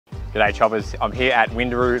G'day choppers, I'm here at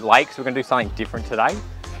Windaroo Lakes. We're going to do something different today.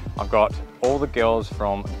 I've got all the girls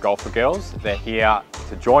from Golf for Girls. They're here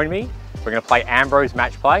to join me. We're going to play Ambrose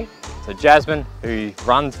match play. So Jasmine, who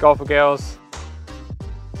runs Golf for Girls.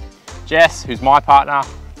 Jess, who's my partner.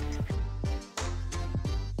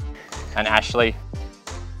 And Ashley,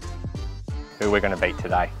 who we're going to beat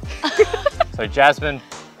today. So Jasmine,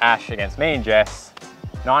 Ash against me and Jess.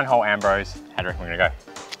 9-hole Ambrose. How do you reckon we're going to go?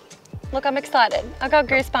 Look, I'm excited. I got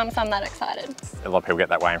goosebumps, I'm that excited. A lot of people get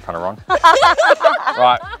that way in front of Ron.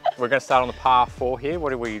 Right, we're going to start on the par 4 here.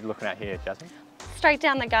 What are we looking at here, Jasmine? Straight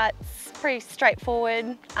down the guts, pretty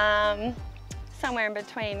straightforward. Somewhere in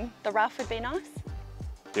between the rough would be nice.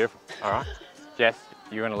 Beautiful. All right. Jess,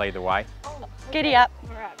 you're going to lead the way. Giddy up.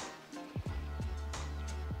 All right.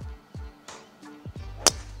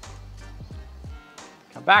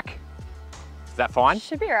 Come back. Is that fine?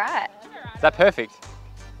 Should be all right. Is that perfect?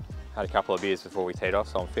 Had a couple of beers before we teed off,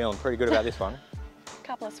 so I'm feeling pretty good about this one.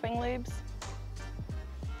 Couple of swing lubes.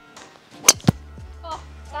 Oh,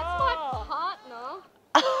 that's my partner.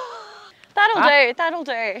 That'll do, that'll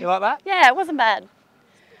do. You like that? Yeah, it wasn't bad.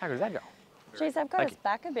 How good does that go? Geez, I've got Thank us you.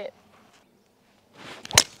 back a bit.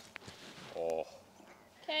 Oh,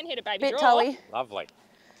 Can hit a baby Bit draw. tully. lovely.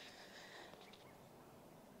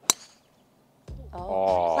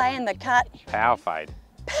 Oh, playing the cut. Power fade.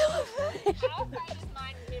 Alfred is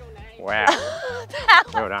my middle name. Wow.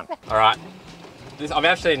 Well done. All right. I've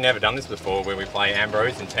actually never done this before where we play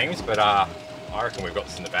Ambrose in teams, but I reckon we've got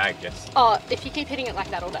this in the bag, Jess. Oh, if you keep hitting it like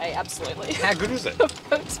that all day, absolutely. How good was it?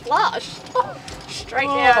 Splash. Straight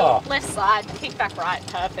Oh. down, left side, kick back right,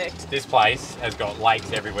 perfect. This place has got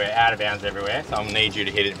lakes everywhere, out of bounds everywhere, so I'm going to need you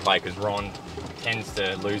to hit it and play because Ron tends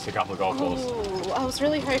to lose a couple of golf balls. Ooh, I was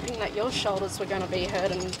really hoping that your shoulders were going to be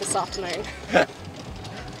hurting this afternoon.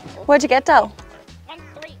 What'd you get, Dale?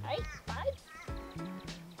 1385.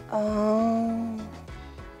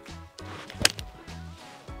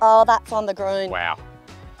 Oh, that's on the green. Wow.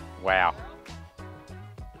 Wow.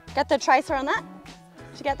 Get the tracer on that?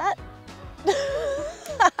 Did you get that?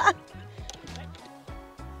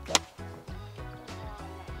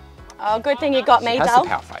 Oh, good thing you got me, That's Dale. the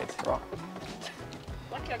power fades. Right.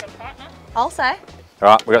 Lucky I got a partner. I'll say. All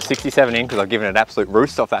right, we've got 67 in because I've given it an absolute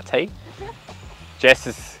roost off that tee. Jess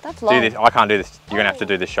is That's do long. this. I can't do this. You're gonna have to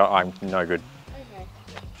do this shot. I'm no good. Okay.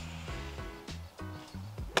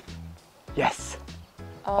 Yes.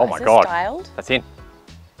 Oh, my is this God. dialed? That's in.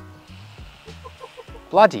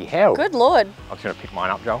 Bloody hell. Good Lord. I'm just gonna pick mine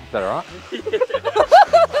up, Joel. Is that all right?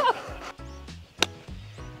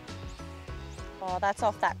 Oh, that's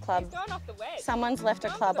off that club. He's going off the wedge. Someone's left a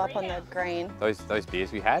club up on the green. Those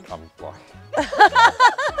beers we had, I'm like,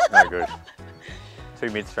 no good. 2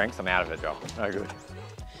 mid strengths, I'm out of it, Joel. No good.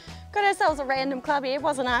 Got ourselves a random club here,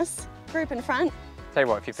 wasn't us? Group in front. Tell you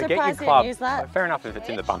what, if you forget your Surprised you club, didn't use that. like, fair enough if it's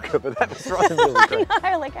in the bunker, but that was right in the middle of the green.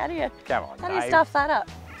 I know, like how do you Come on, how do you Dave. stuff that up?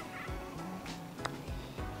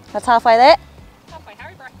 That's halfway there. Halfway,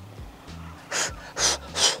 hurry, bro.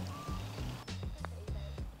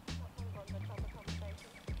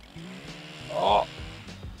 Oh,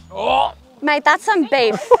 oh. Mate, that's some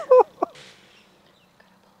beef.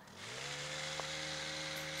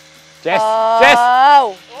 Jess, Jess.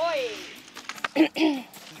 Oh, Oi.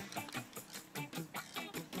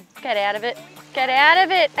 get out of it. Get out of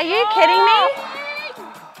it. Are you kidding me?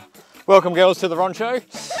 Welcome girls to the Ron Show.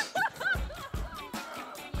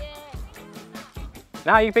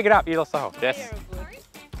 No, you pick it up, you lost the hole. Jess.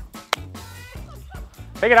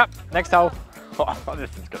 Pick it up, next hole. Oh, this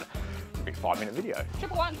is gonna be a 5-minute video.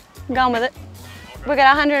 Triple one. I'm going with it. We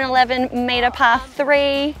got 111 metre par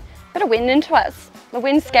 3. Bit of wind into us. The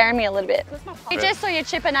wind's scaring me a little bit. You just saw your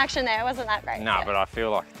chip in action there, wasn't that great? No, but I feel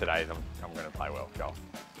like today I'm going to play well, Joel.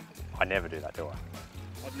 I never do that, do I?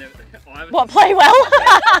 I've never. I haven't. What, play well?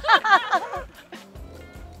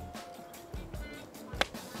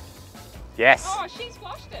 Yes. Oh, she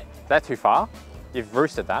squashed it. Is that too far? You've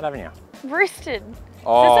roosted that, haven't you? Roosted.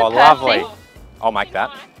 Oh, Is this a lovely. perfect? I'll make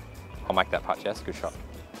that. I'll make that putt, Jess. Good shot.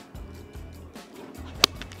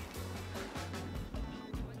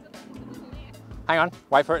 Hang on,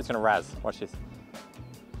 wait for it. It's going to razz. Watch this.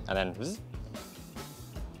 And then, zzz.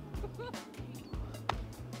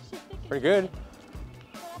 Pretty good.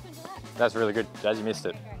 That's really good. Jazz, you missed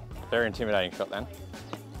it. Very intimidating shot then.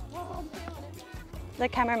 The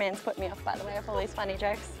cameraman's put me off, by the way, with all these funny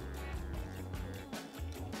jokes.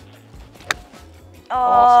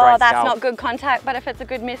 Oh, straight that's scalp. not good contact, but if it's a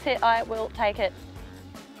good miss hit, I will take it.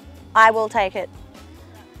 I will take it.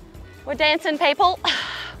 We're dancing, people.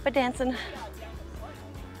 We're dancing. I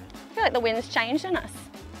feel like the wind's changed in us.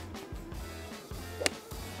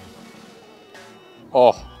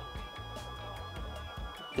 Oh,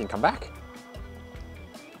 You can come back.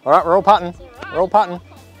 All right, we're all putting. We're all putting.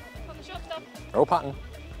 We're all putting.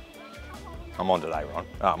 I'm on today, Ron.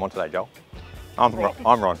 Oh, I'm on today, Joel. I'm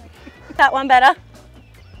Ron. That one better.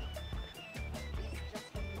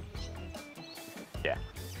 Yeah.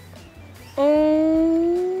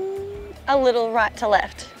 A little right to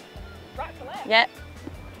left. Right to left? Yep.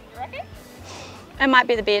 You reckon? It might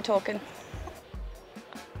be the beer talking.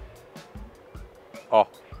 Oh.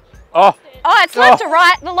 Oh. Oh, it's left to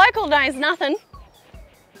right. The local knows nothing.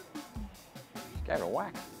 Gave it a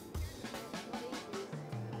whack.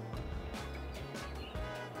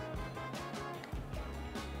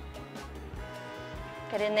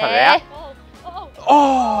 Get in Cut it there. out. Oh, oh,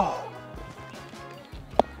 Oh!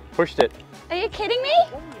 Pushed it. Are you kidding me?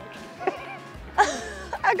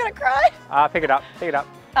 I'm gonna cry. Pick it up, pick it up.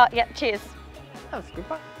 Oh, yeah, cheers. That was a good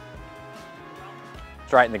one.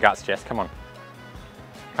 Straight in the guts, Jess, come on.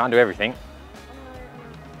 Can't do everything.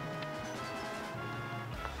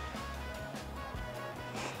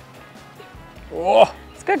 Oh!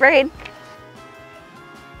 It's a good read.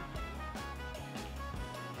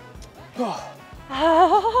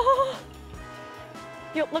 Oh.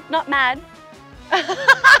 You look not mad.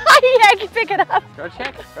 Yeah, you pick it up. Go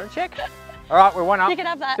check, go check. All right, we're one up. Pick it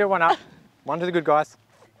up, that. Still one up. One to the good guys.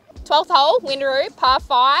 12th hole, Windaroo, par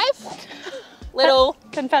 5. Little,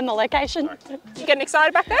 Confirm the location. you getting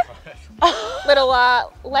excited back there? Little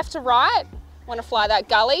left to right. Want to fly that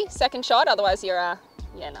gully, second shot, otherwise you're,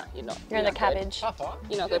 yeah, no, you're not. You're in the not good. cabbage.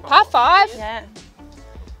 You're not good. Par 5. Yeah.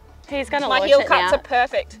 He's gonna My launch heel it cuts now. are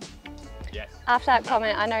perfect. Yes. After that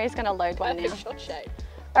comment, I know he's gonna load one now. Perfect shot shape.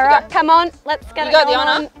 All right, come on, let's get You it got the going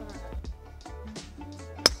honour. on.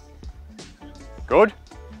 Good?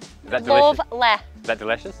 Is that delicious? Lovely. Is that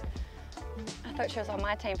delicious? I thought she was on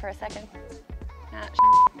my team for a second. Nah,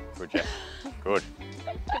 Good, Jess. Good.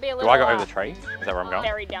 Could be a Do little I go over the tree? Is that where I'm going?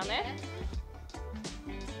 buried down there.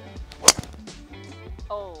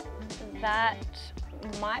 Oh. that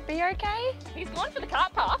might be okay. He's gone for the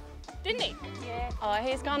cart path, didn't he? Yeah. Oh,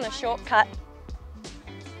 he's gone the shortcut.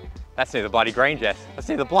 That's near the bloody green, Jess. That's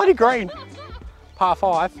near the bloody green. Par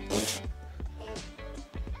 5.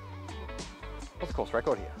 What's the course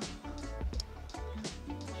record here?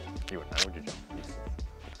 You wouldn't know, would you, John?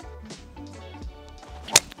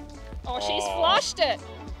 Oh, she's flushed it.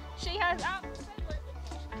 She has absolutely.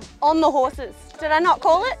 On the horses. Did I not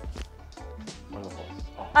call it? What are the horses?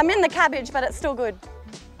 Oh, I'm in the cabbage, but it's still good.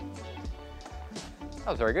 that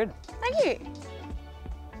was very good. Thank you.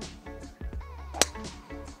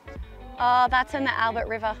 Oh, that's in the Albert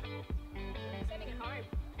River. Sending it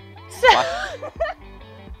home.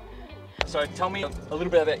 So tell me a little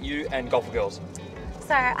bit about you and Golf for Girls.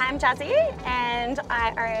 So I'm Jazzy and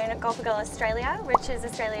I own Golf for Girl Australia, which is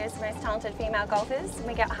Australia's most talented female golfers.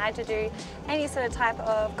 We get hired to do any sort of type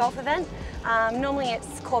of golf event. Normally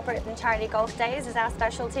it's corporate and charity golf days is our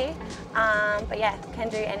specialty. But yeah, can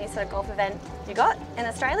do any sort of golf event you got in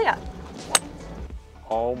Australia.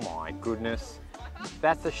 Oh my goodness.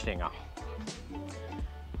 That's a stinger.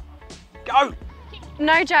 Go!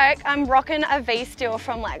 No joke, I'm rocking a V-steel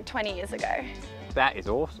from like 20 years ago. That is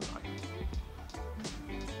awesome, though.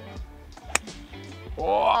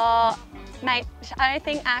 Oh. Oh, mate, I don't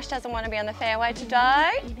think Ash doesn't want to be on the fairway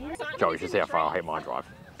today. Joe, you should see how far I hit my drive.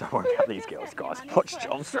 Don't worry about these girls, guys. Watch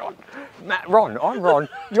Joel's Ron. Matt, Ron, I'm Ron.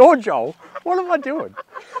 You're Joel. What am I doing?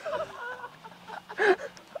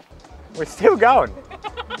 We're still going.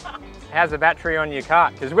 How's the battery on your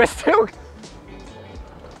cart? Because we're still...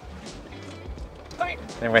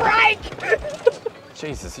 Break!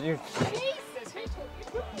 Jesus, you... Jesus, who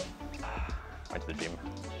took you? Went to the gym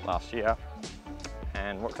last year.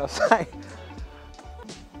 And what can I say?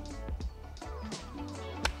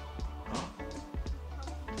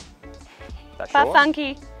 That's But sure?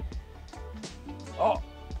 funky. Oh,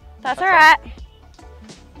 That's all right.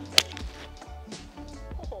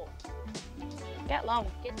 Oh, Get long.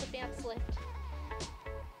 get the bounce left.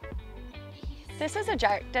 This is a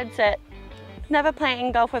joke, dead set. Never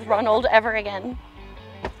playing golf with Ronald ever again.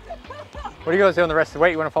 what are you guys doing the rest of the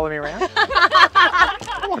week? You want to follow me around?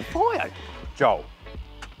 I'm on fire. Joel.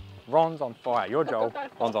 Ron's on fire. You're Joel.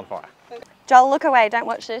 Ron's on fire. Joel, look away, don't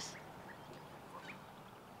watch this.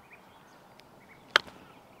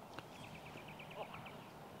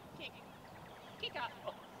 Kick up.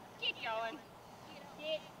 Get going.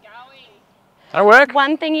 Get going. That'll work.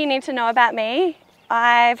 One thing you need to know about me,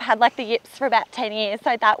 I've had like the yips for about 10 years,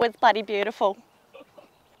 so that was bloody beautiful.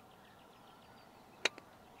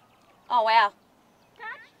 Oh wow.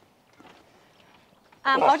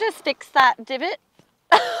 I'll just fix that divot.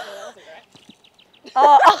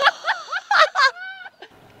 Oh.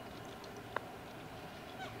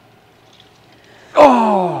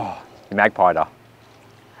 You magpied her.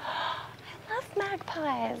 I love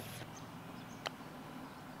magpies.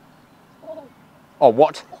 Oh,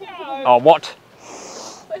 what? Oh, what?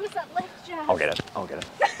 Where was that left, Jazz? I'll get it. I'll get it.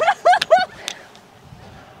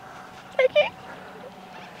 Thank you.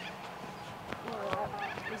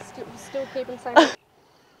 We're still keeping same. I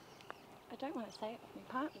don't want to say it. My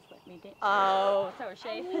partner's let me down. Oh, so is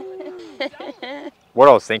she. What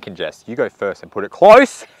I was thinking, Jess, you go first and put it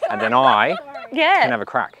close, and then I Yeah. can have a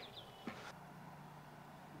crack.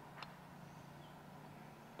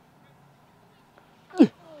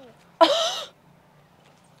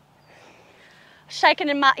 Shaking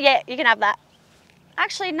in my, yeah, you can have that.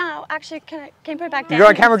 Actually, no, actually, can you put it back down? You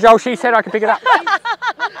got a camera, Joel? She said I could pick it up.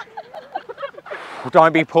 Well,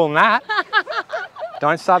 don't be pulling that.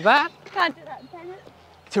 Don't sub that. Can't do that, can it?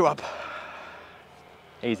 2 up.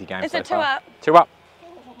 Easy game Is so it 2 far. up? 2 up.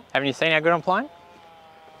 Haven't you seen how good I'm playing?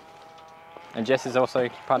 And Jess is also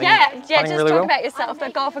putting, Yeah, just really talk well. about yourself. The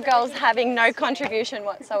golfer girl's having no contribution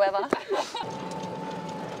whatsoever.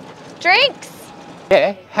 Drinks?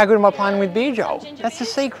 Yeah, how good am I playing with beer, Joel? That's the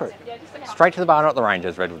secret. Straight to the bar, not the range,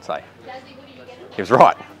 as Red would say. He was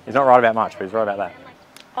right. He's not right about much, but he's right about that.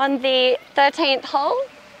 On the 13th hole,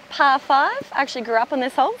 par 5, I actually grew up on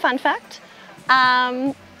this hole, fun fact.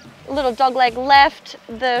 Little dogleg left,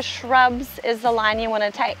 the shrubs is the line you want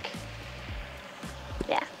to take.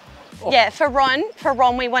 Yeah. Oh. Yeah, for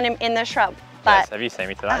Ron we want him in the shrub. But Yes, have you seen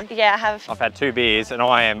me today? yeah, I have. I've had 2 beers and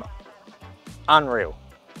I am unreal.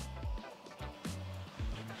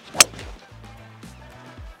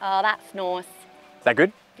 Oh, that's nice. Is that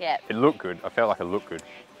good? Yeah. It looked good. I felt like it looked good.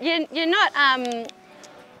 You're not,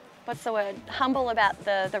 what's the word, humble about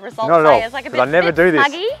the result. Not at all, It's like a 'cause I bit, never do this.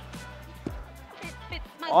 smuggy. Bit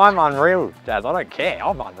smuggy. I'm unreal, Dad. I don't care.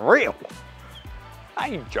 I'm unreal.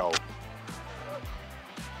 Hey, Joel.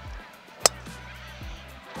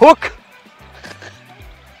 Hook.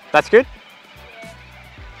 That's good.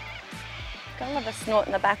 Got a lot of snort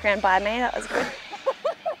in the background by me. That was good.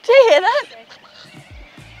 Do you hear that?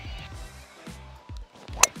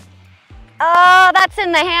 Oh, that's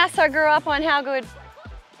in the house I grew up on. How good.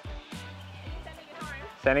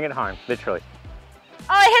 Sending it home, literally. Oh,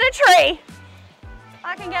 I hit a tree.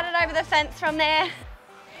 I can get it over the fence from there.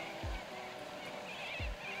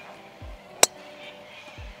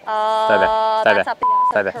 Oh, Stay there. Stay that's there. up the arse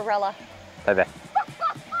Stay of there. Corella. Stay there.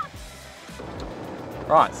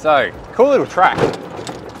 Right, so cool little track.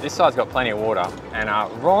 This side's got plenty of water, and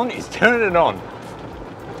Ron is turning it on.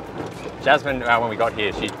 Jasmine, when we got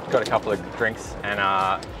here, she got a couple of drinks and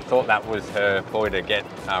thought that was her ploy to get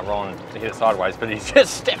Ron to hit it sideways, but he's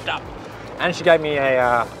just stepped up. And she gave me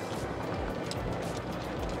a...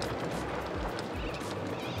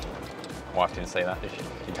 Wife didn't see that, did she?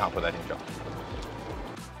 You can't put that in, John.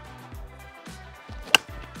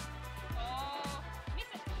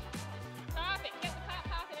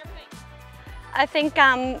 I think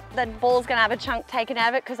the ball's going to have a chunk taken out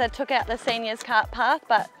of it because they took out the seniors cart path,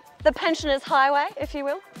 but the pensioners highway, if you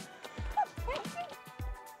will.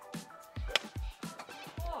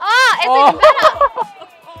 Oh, it's even better.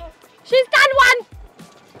 She's done one.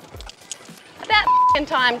 About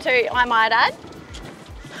time too, I might add.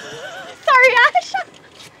 Sorry, Ash.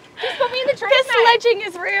 Just put me in the trees, This mate. sledging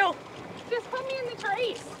is real. Just put me in the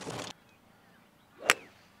trees.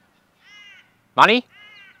 Money?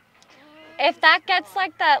 If that gets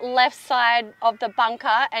like that left side of the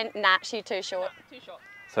bunker, and nah, she's too short. Too short.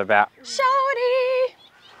 So about Shorty.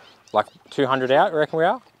 like 200 out, you reckon we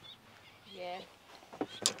are? Yeah.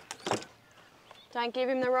 Don't give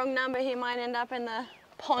him the wrong number, he might end up in the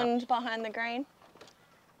pond behind the green.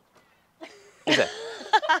 Is it?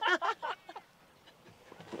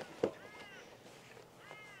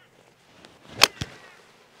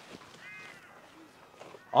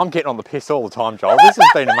 I'm getting on the piss all the time, Joel. This has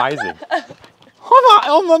been amazing.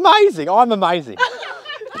 I'm amazing. I'm amazing.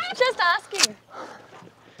 Just asking.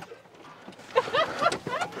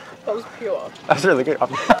 That was pure. That's really good. Can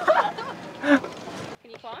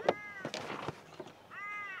you climb?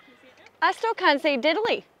 I still can't see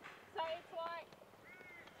diddly. So it's like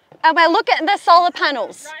And we're looking at the solar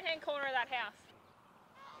panels. right hand corner of that house.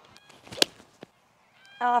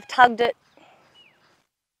 Oh, I've tugged it.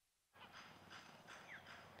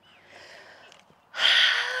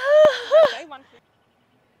 Okay, one.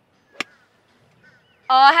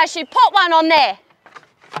 Oh, has she put one on there?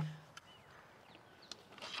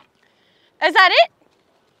 Is that it?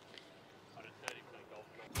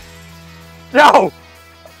 No!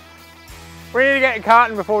 We need to get a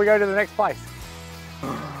carton before we go to the next place.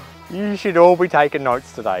 You should all be taking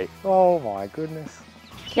notes today. Oh my goodness.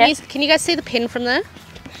 Can you guys see the pin from there?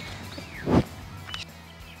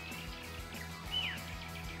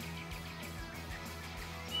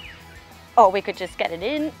 Oh, we could just get it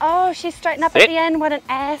in. Oh, she's straightened up Sit. at the end. What an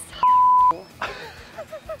ass.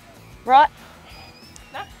 Right.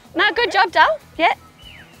 No, good job, Dal. Yeah.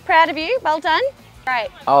 Proud of you. Well done. Great.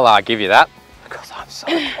 I'll give you that because I'm so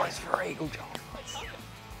close for eagle, John.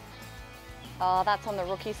 Oh, that's on the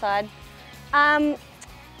rookie side.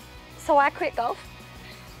 So I quit golf.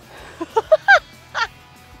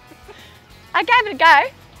 I gave it a go.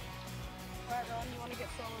 Right, Ron, you want to get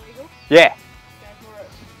solo eagle? Yeah. Go for it.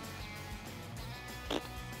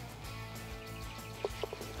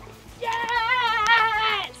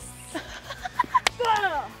 Yes!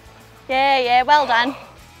 Yeah, well done.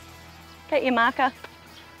 Get your marker.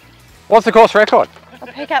 What's the course record? I'll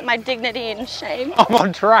pick up my dignity and shame. I'm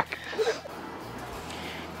on track.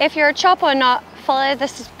 If you're a chop or not, follow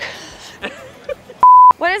this.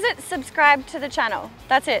 What is it? Subscribe to the channel.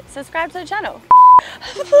 That's it. Subscribe to the channel.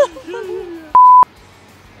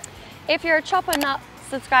 If you're a chop or not,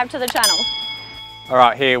 subscribe to the channel. All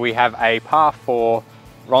right, here we have a par 4.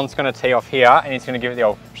 Ron's going to tee off here and he's going to give it the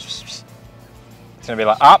old. It's going to be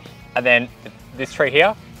like up and then this tree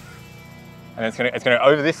here, and it's going to go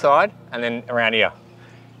over this side and then around here.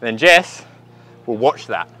 And then Jess will watch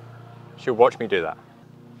that. She'll watch me do that.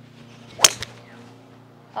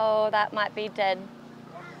 Oh, that might be dead.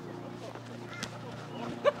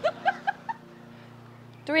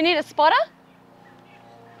 Do we need a spotter?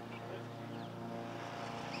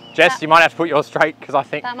 Jess, you might have to put yours straight because I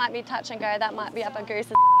think. That might be touch and go. That might be up a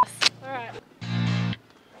goose's ass. Alright.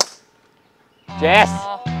 Jess!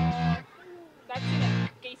 Oh, That's in the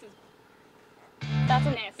geese's that's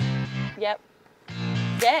a nest. Yep.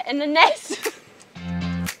 Yeah, in the nest.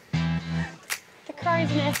 The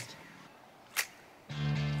crow's nest.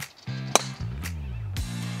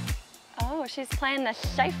 Oh, she's playing the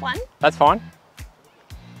safe one. That's fine.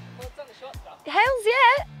 Well, it's on the short stuff. Hells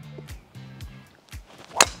yeah.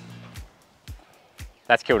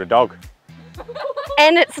 That's killed a dog.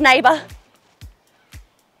 And its neighbour.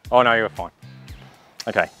 Oh no, you were fine.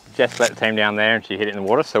 Okay, Jess let the team down there and she hit it in the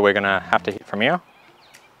water, so we're going to have to hit from here.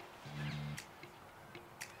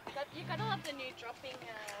 You're going to love the new dropping.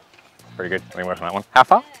 Pretty good. We can work on that one. How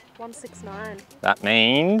far? 169. That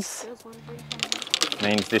means Feels 135.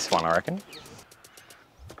 means this one, I reckon.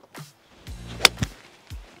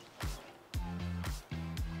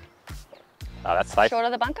 Oh, that's safe. Short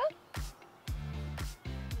of the bunker?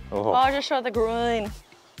 Oh, Oh, just short of the green.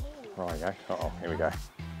 right, go. Uh-oh, here we go.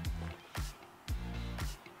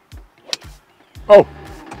 Oh!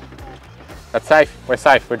 That's safe. We're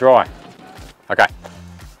safe. We're dry. Okay.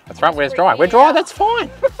 That's right. Where's dry? We're dry. That's fine.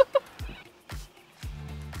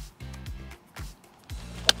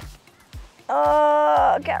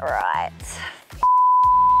 Oh, get right.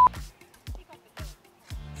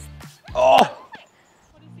 Oh!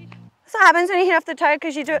 That's what happens when you hit off the toe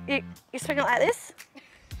because you swing it like this.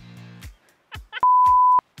 Oh,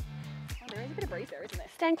 there is a bit of breeze there, isn't there?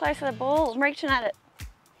 Stand close to the ball. I'm reaching at it.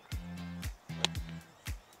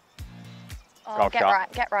 Oh, Golf get shot.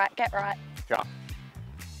 right, get right, get right. Shot.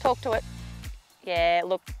 Talk to it. Yeah,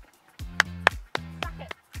 look. Suck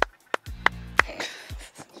it.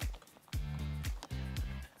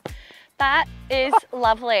 That is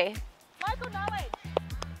lovely. Local knowledge.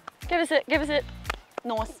 Give us it, give us it.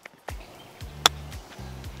 Nice.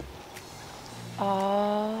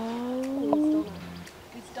 Oh.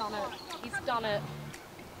 He's done it. He's done it.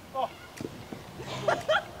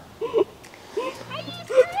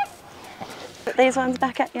 These ones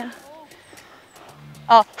back at you.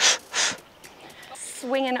 Oh.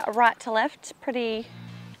 Swinging right to left, pretty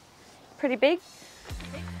big.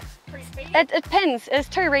 Pretty speedy. It depends. There's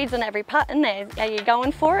 2 reads on every putt in there. Are you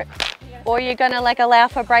going for it? Or are you gonna like allow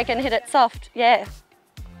for a break and hit it soft? Yeah.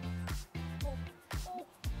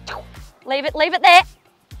 Leave it there.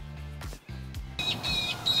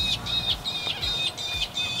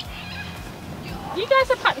 You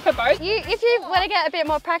guys are putting for both. If you want to get a bit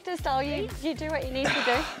more practice, though, you do what you need to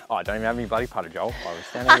do. Oh, I don't even have any bloody putter, Joel. I was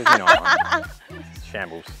standing with you on.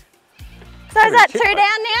 Shambles. So is that chip 2 break.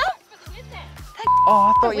 down now?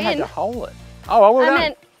 Oh, I thought you had win. to hole it. Oh, well I done.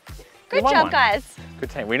 meant, good won job, one. guys. Good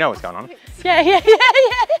team. We know what's going on. Yeah.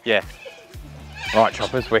 Yeah. Right,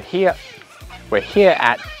 choppers. We're here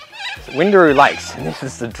at Windaroo Lakes, and this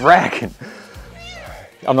is the dragon.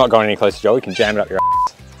 I'm not going any closer, Joel. You can jam it up your ass.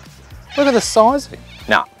 Look at the size of it.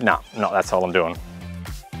 No, that's all I'm doing.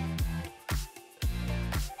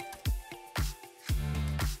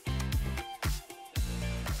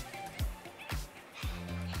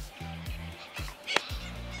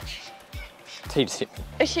 T just hit me.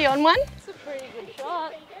 Is she on one? It's a pretty good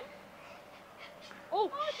shot.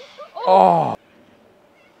 Oh. Oh.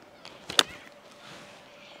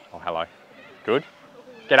 Oh, hello. Good.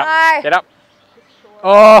 Get up. No. Get up.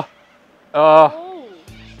 Oh. Oh.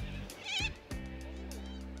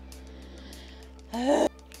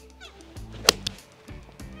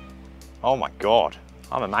 Oh my God.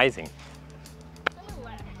 I'm amazing.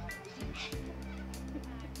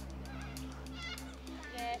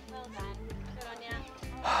 Yeah, well done. Good on you.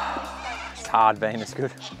 It's hard being this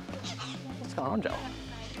good. What's going on, Joel?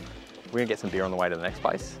 We're gonna get some beer on the way to the next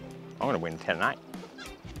place. I'm gonna win 10 and 8.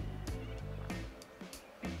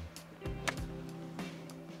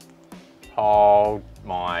 Oh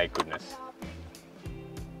my goodness.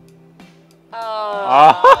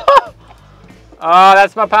 Oh. Oh,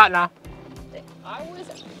 that's my partner. I was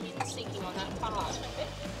sinking on that part.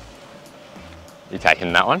 You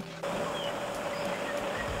taking that one?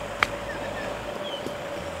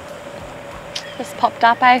 Just popped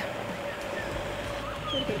up, eh?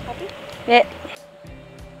 Yeah.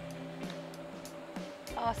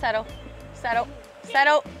 Oh, settle, settle,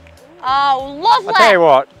 settle. Oh, lovely. I'll tell you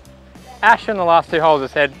what, Ash in the last 2 holes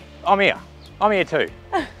has said, I'm here too.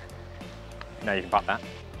 Now you can putt that.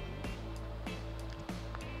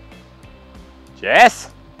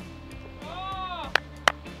 Jess?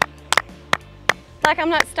 Like, I'm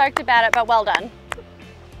not stoked about it, but well done.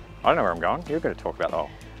 I don't know where I'm going. You're going to talk about the hole.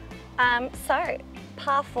 So,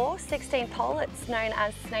 par 4, 16th hole, it's known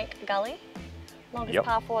as Snake Gully. Longest Yep.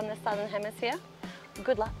 par 4 in the Southern Hemisphere.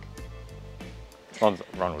 Good luck. Ron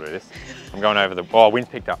will do this. I'm going over the, oh, wind's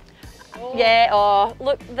picked up. Yeah, or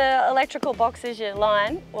look, the electrical box is your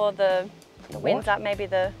line, or the wind's up, maybe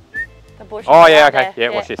the bush. Oh yeah, out okay,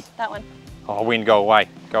 there. yeah, watch this. That one. Oh, wind, go away,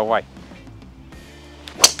 go away.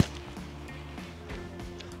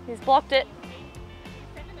 He's blocked it.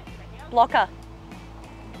 Blocker.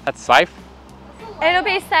 That's safe. It'll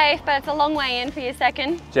be safe, but it's a long way in for your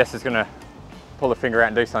second. Jess is going to pull a finger out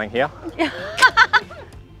and do something here.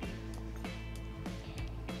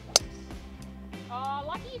 Oh,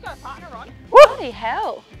 lucky you got a partner, Ron. Bloody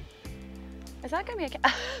hell. Is that going to be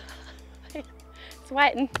okay? It's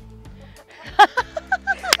waiting.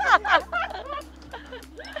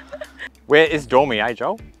 Where is Dormy, eh,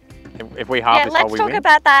 Joel? If we halve Yeah, this hole, let's we talk win.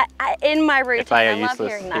 about that in my routine. If they are I love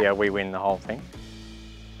useless hearing that. here, we win the whole thing.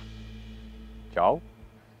 Joel?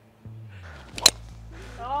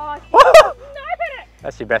 Oh,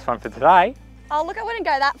 That's your best one for today. Oh, look, I wouldn't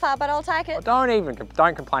go that far, but I'll take Oh, it.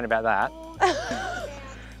 don't complain about that.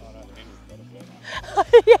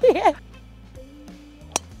 Yeah.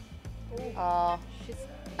 Oh,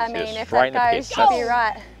 I mean, if straight in the that pits. goes, she'll be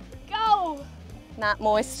right. go! Nah,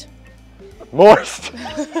 moist. Moist.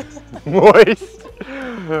 Moist.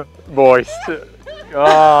 Moist.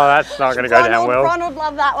 Oh, that's not going to go down well. Ron would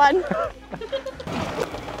love that one.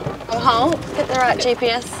 Oh, get the right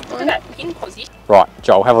GPS Look on. at that pin posi. Right,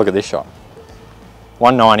 Joel, have a look at this shot.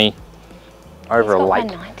 190 over a lake.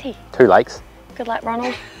 190. 2 lakes. Good luck,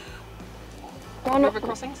 Ronald. River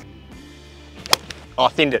crossings. Oh, I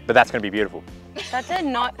thinned it, but that's going to be beautiful. That did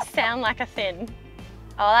not sound like a thin.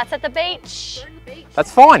 Oh, that's at the beach.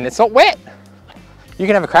 That's fine, it's not wet. You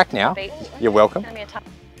can have a crack now. Beach. You're welcome. Gonna be a tough.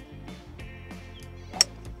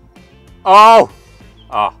 Oh!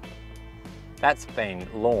 Oh. That's been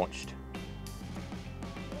launched.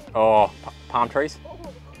 Oh, palm trees.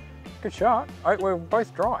 Good shot. Oh, we're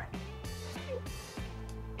both dry.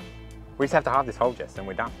 We just have to halve this hole, Jess, and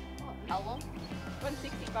we're done. How long?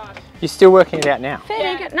 165. You're still working it out now. Fairly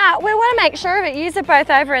Yeah. good. No, we want to make sure of it. Yous are both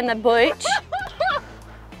over in the beach.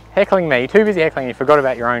 Heckling me, too busy heckling you, forgot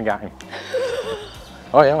about your own game.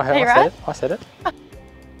 Oh yeah, I you said right? it, I said it.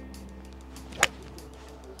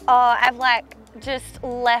 Oh, I've like just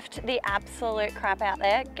left the absolute crap out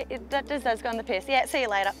there. That just does go on the piss. Yeah, see you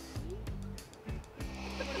later.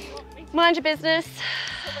 Mind your business.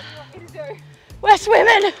 We're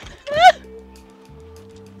swimming.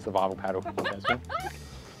 Survival paddle. Jasmine.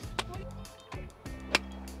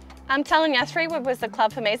 I'm telling you, 3 wood was the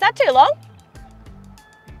club for me. Is that too long?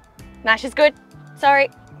 Nah, she's good. Sorry.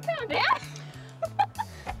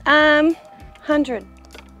 100.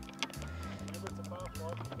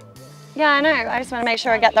 Yeah, I know. I just want to make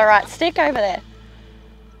sure I get the right stick over there.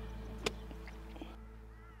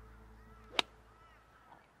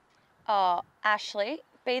 Oh, Ashley,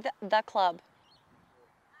 be the club.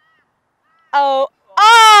 Oh,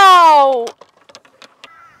 oh!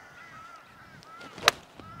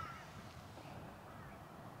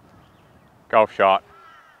 Golf shot.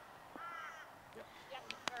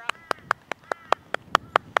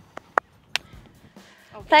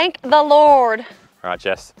 Thank the Lord. All right,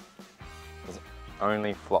 Jess. There's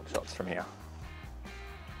only flop shots from here.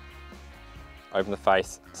 Open the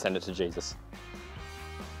face, send it to Jesus.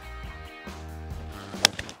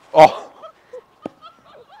 Oh,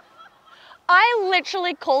 I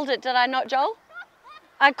literally called it, did I not, Joel?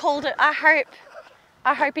 I called it. I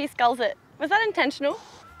hope he sculls it. Was that intentional?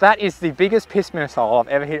 That is the biggest piss missile I've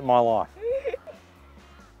ever hit in my life.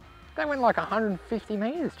 That went like 150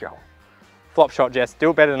 metres, Joel. Flop shot, Jess. Do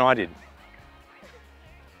it better than I did.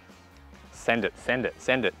 Send it, send it,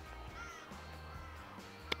 send it.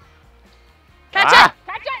 Catch it!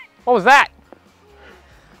 Catch it! What was that?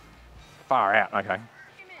 Far out, okay.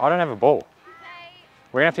 I don't have a ball.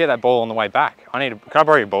 We're gonna have to get that ball on the way back. Can I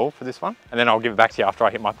borrow your ball for this one? And then I'll give it back to you after I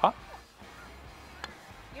hit my putt.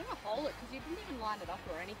 You don't hold it because you didn't even line it up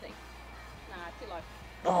or anything. Nah, too low.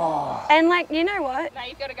 Oh, And like, you know what? Now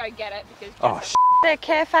you've got to go get it because The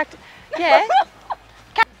care factor. Yeah.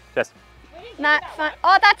 Jess. No, fine.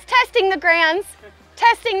 Oh, that's testing the grounds.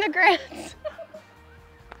 Testing the grounds.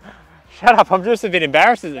 Shut up, I'm just a bit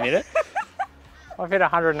embarrassed at the minute. I've hit a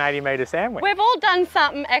 180 metre sandwich. We've all done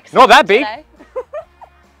something excellent. Not that big. Today.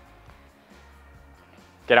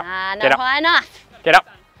 Get up, Nah, get not up, high enough. get up.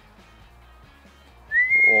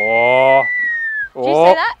 Oh. Did you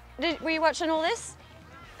see that? Were you watching all this?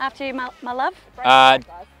 After you, my love?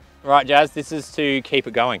 Right, Jazz, this is to keep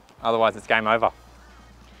it going. Otherwise, it's game over.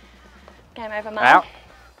 Game over, Mum. Out.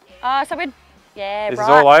 Oh, so we're... Yeah, This right. is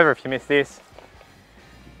all over if you miss this.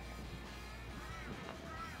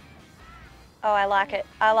 Oh, I like it.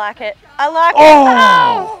 I like it. I like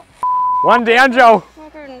Oh! it. One down, Joel.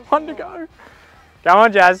 Oh! One to go. Go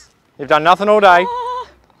on, Jazz. You've done nothing all day. Oh.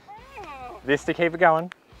 This to keep it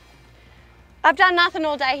going. I've done nothing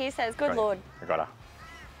all day, he says. Good Got it. Lord. I got her.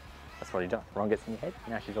 That's what he does. Ron gets in your head.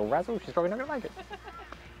 Now she's all razzled. She's probably not going to make it.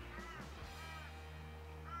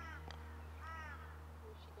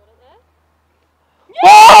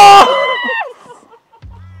 Oh!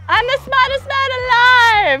 I'm the smartest man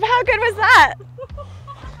alive. How good was that?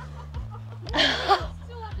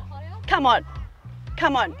 Come on.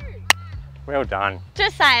 Come on. Well done.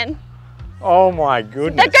 Just saying. Oh my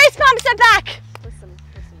goodness. The goosebumps are back.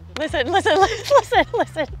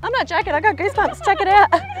 Listen. I'm not joking. I got goosebumps. Check it out.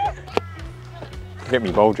 Get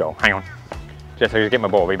me ball, Joel. Hang on. Jess, I'll just get my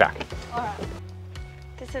ball. I'll be back. All right.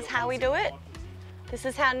 This is how we do it. This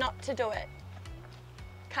is how not to do it.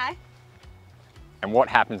 Okay? And what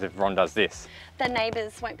happens if Ron does this? The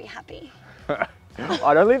neighbours won't be happy.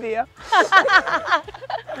 I don't live here.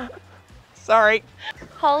 Sorry.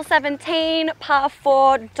 Hole 17, par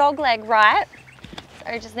 4, dogleg right.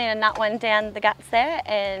 So we just need to nut one down the guts there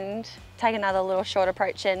and take another little short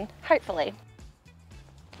approach in, hopefully.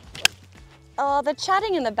 Oh, the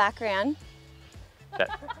chatting in the background.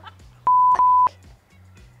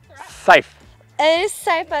 Safe. It is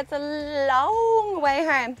safe, but it's a long way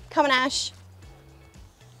home. Come on, Ash.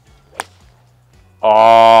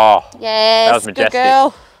 Oh. Yes, That was majestic. good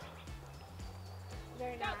girl.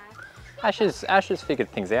 Very nice. Ash's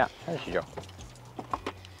figured things out. Hasn't she, Joel?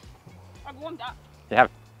 I've warmed up. You have.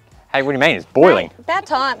 Hey, what do you mean? It's boiling. Mate, about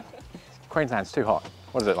time. Queensland's too hot.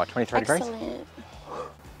 What is it, like 23 degrees? Excellent.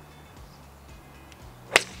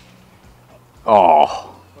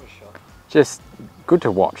 Oh. Just good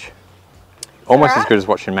to watch. Almost as alright? good as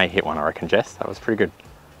watching me hit one, I reckon, Jess. That was pretty good.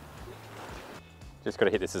 Just got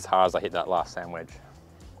to hit this as hard as I hit that last sand wedge.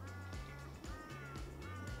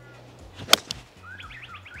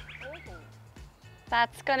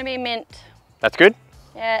 That's gonna be mint. That's good?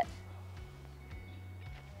 Yeah.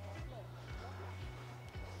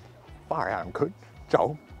 Far out, I'm good.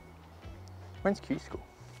 Joel, when's Q school?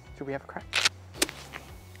 Should we have a crack?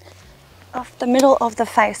 Off the middle of the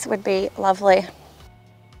face would be lovely.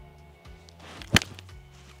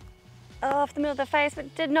 Off the middle of the face,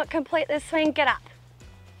 but did not complete this swing. Get up.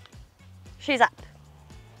 She's up.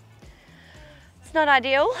 It's not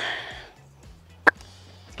ideal.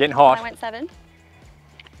 It's getting I hot. went 7.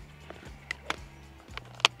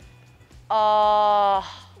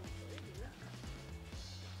 Oh.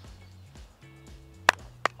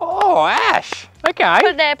 Oh, Ash. Okay.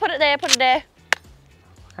 Put it there, put it there, put it there.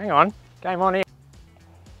 Hang on. Game on here.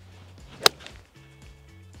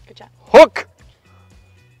 Good job. Hook.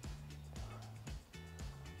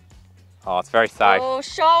 Oh, it's very safe. Oh,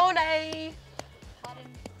 shoulder.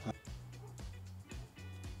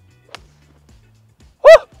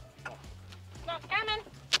 Woo! Not coming.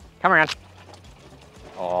 Come around.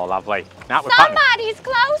 Oh, lovely. Now we're putting. Somebody's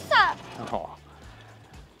closer. Oh.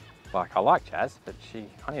 Like, I like Jazz, but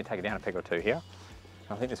I need to take it down a peg or two here.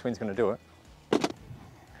 I think this wind's going to do it.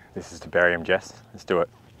 This is to bury him, Jess. Let's do it.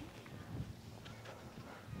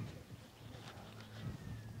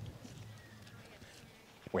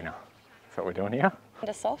 Winner. That's what we're doing here.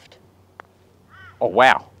 Kinda soft. Oh,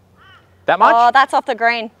 wow. That much? Oh, that's off the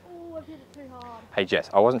green. Oh, I've hit it too hard. Hey Jess,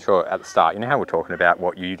 I wasn't sure at the start. You know how we're talking about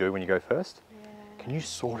what you do when you go first? Yeah. Can you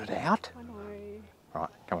sort it out? I know. All right,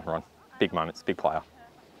 come on, Ron. Big moments, big player.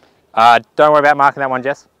 Don't worry about marking that one,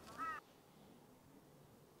 Jess.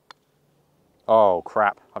 Oh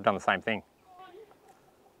crap, I've done the same thing.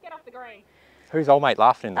 Get off the green. Who's old mate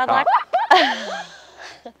laughing in the car?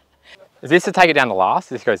 Like Is this to take it down the last?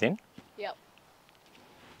 This goes in? Yep.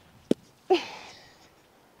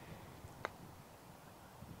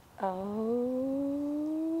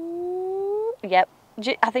 Oh, yep.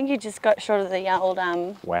 I think you just got short of the old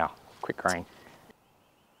Wow, quick green.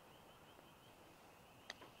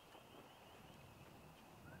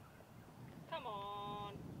 Come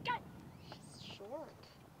on. Go. She's short.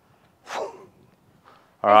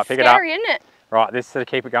 All right, It's pick it up. scary, isn't it? Right, this is to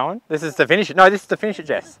keep it going. This is to finish it. No, this is to finish it,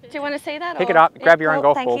 Jess. Do you want to see that? Pick or- it up, Yeah, grab your own cool,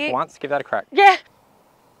 golf thank ball you. for once, give that a crack. Yeah.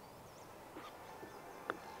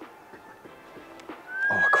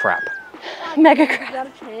 Oh crap. Mega crap. Not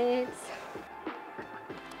a chance.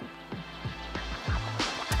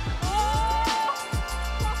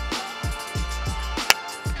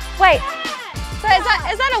 Wait. So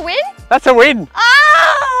is that a win? That's a win.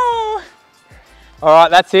 Oh! All right,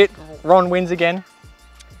 that's it. Ron wins again.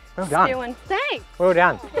 Well done. Doing. Thanks. Well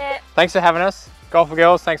done. Yeah. Thanks for having us. Golfer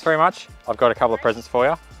Girls, thanks very much. I've got a couple of presents for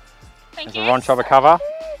you. Thank There's you. a Ron Chopper cover.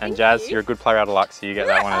 And Thank Jazz, you. you're a good player out of luck, so you get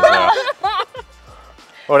that one as well.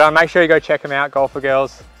 Well done. Make sure you go check them out, Golfer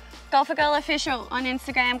Girls. Golfer Girl Official on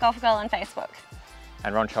Instagram, Golfer Girl on Facebook.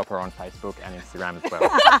 And Ron Chopper on Facebook and Instagram as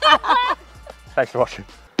well. Thanks for watching.